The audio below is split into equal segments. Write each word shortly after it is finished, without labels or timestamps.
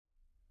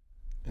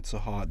It's a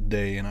hot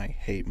day and I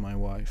hate my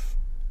wife.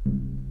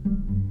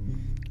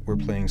 We're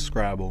playing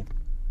Scrabble.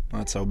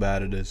 That's how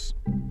bad it is.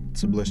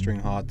 It's a blistering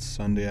hot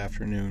Sunday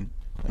afternoon,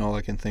 and all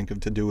I can think of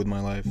to do with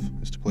my life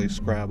is to play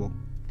Scrabble.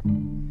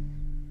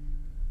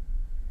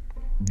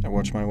 I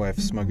watch my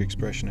wife's smug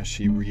expression as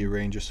she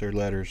rearranges her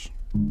letters.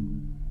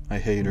 I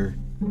hate her.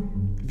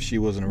 If she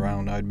wasn't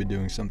around, I'd be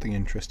doing something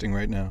interesting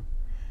right now.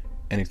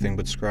 Anything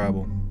but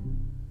Scrabble.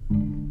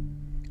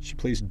 She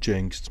plays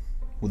Jinxed,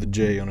 with a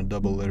J on a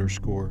double letter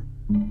score.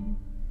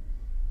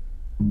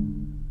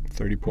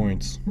 30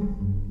 points.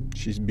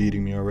 She's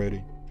beating me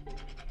already.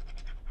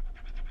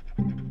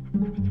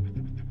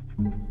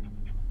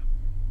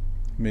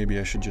 Maybe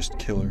I should just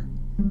kill her.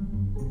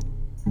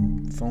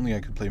 If only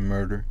I could play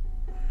murder.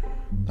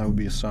 That would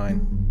be a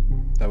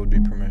sign. That would be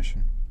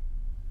permission.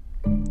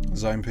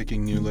 As I'm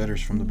picking new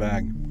letters from the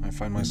bag, I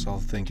find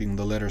myself thinking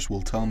the letters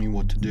will tell me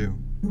what to do.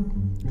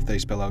 If they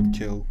spell out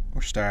kill,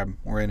 or stab,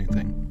 or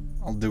anything,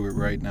 I'll do it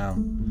right now.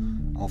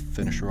 I'll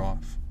finish her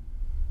off.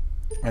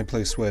 I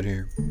play sweat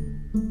here.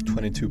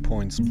 22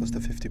 points plus the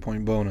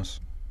 50-point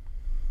bonus.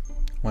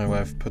 My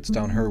wife puts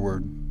down her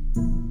word.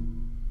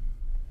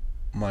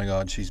 My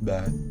God, she's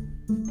bad.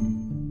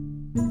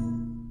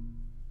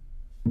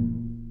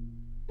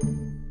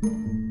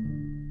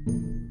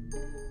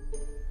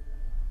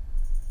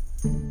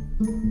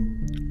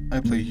 I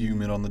play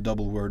humid on the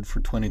double word for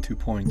 22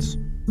 points.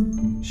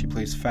 She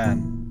plays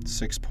fan,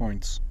 6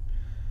 points.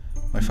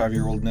 My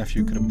 5-year-old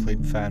nephew could have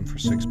played fan for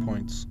 6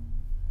 points.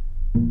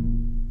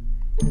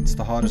 It's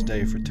the hottest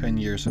day for 10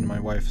 years and my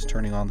wife is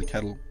turning on the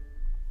kettle.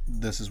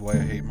 This is why I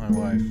hate my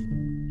wife.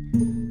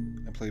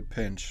 I play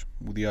pinch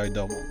with the eye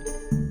doubled.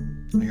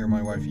 I hear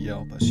my wife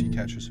yelp as she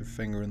catches her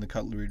finger in the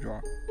cutlery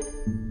drawer.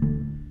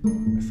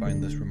 I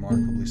find this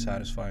remarkably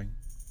satisfying.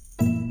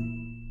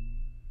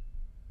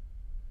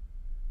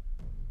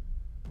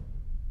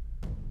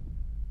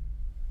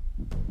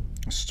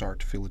 I start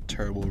to feel a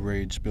terrible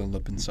rage build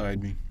up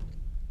inside me.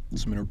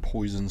 Some inner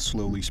poison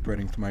slowly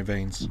spreading through my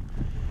veins.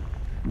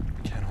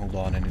 I can't hold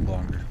on any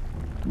longer.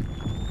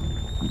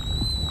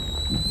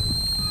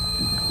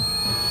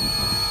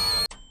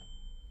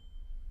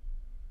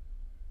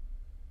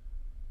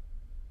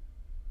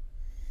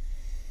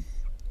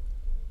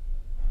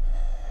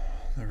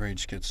 The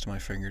rage gets to my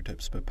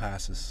fingertips but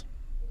passes.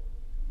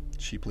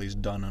 She plays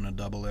done on a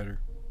double letter.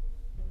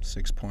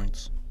 6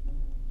 points.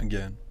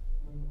 Again.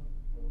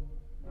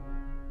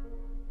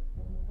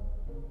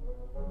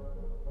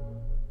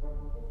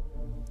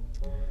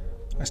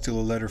 I steal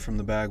a letter from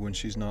the bag when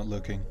she's not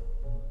looking.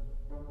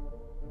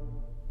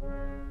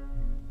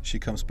 She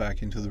comes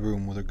back into the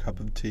room with her cup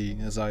of tea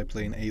as I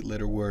play an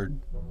 8-letter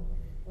word.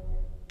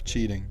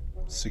 Cheating,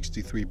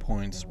 63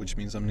 points, which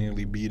means I'm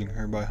nearly beating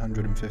her by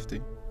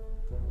 150.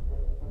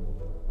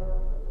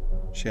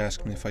 She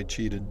asked me if I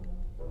cheated.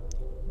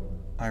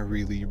 I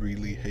really,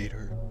 really hate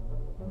her.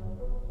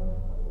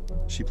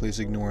 She plays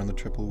ignore on the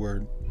triple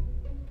word.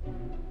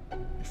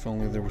 If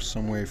only there was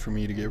some way for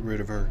me to get rid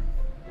of her.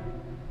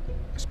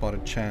 I spot a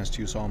chance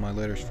to use all my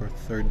letters for a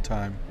third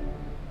time.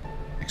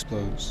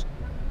 Explodes.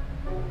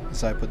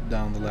 As I put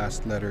down the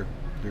last letter,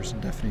 there's a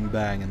deafening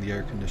bang and the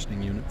air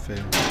conditioning unit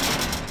fails.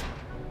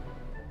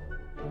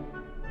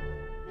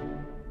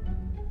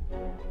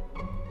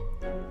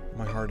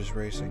 My heart is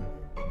racing,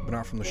 but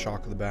not from the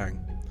shock of the bang.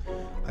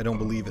 I don't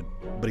believe it,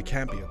 but it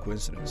can't be a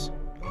coincidence.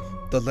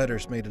 The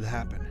letters made it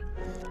happen.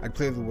 I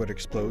played the word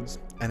explodes,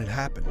 and it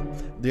happened.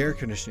 The air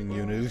conditioning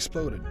unit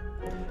exploded.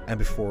 And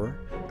before,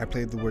 I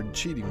played the word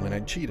cheating when I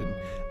cheated,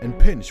 and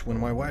pinch when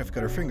my wife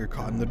got her finger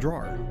caught in the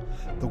drawer.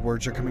 The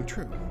words are coming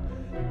true.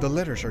 The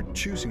letters are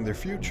choosing their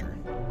future.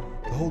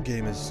 The whole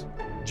game is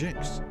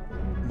jinxed.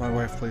 My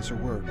wife plays her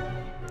word.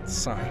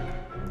 Sign.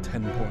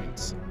 10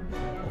 points.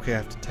 Okay, I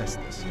have to test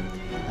this.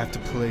 I have to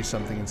play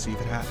something and see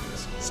if it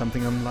happens.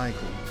 Something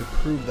unlikely to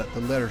prove that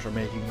the letters are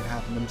making it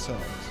happen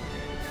themselves.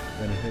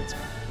 Then it hits me.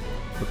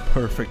 The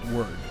perfect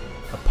word.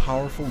 A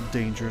powerful,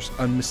 dangerous,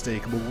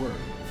 unmistakable word.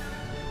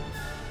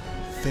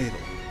 Fatal.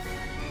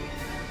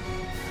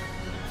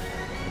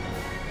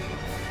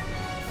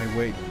 I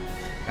wait,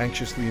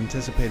 anxiously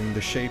anticipating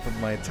the shape of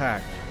my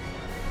attack.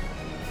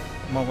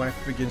 My wife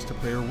begins to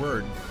play her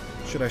word.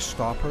 Should I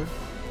stop her?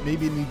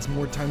 Maybe it needs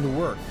more time to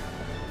work.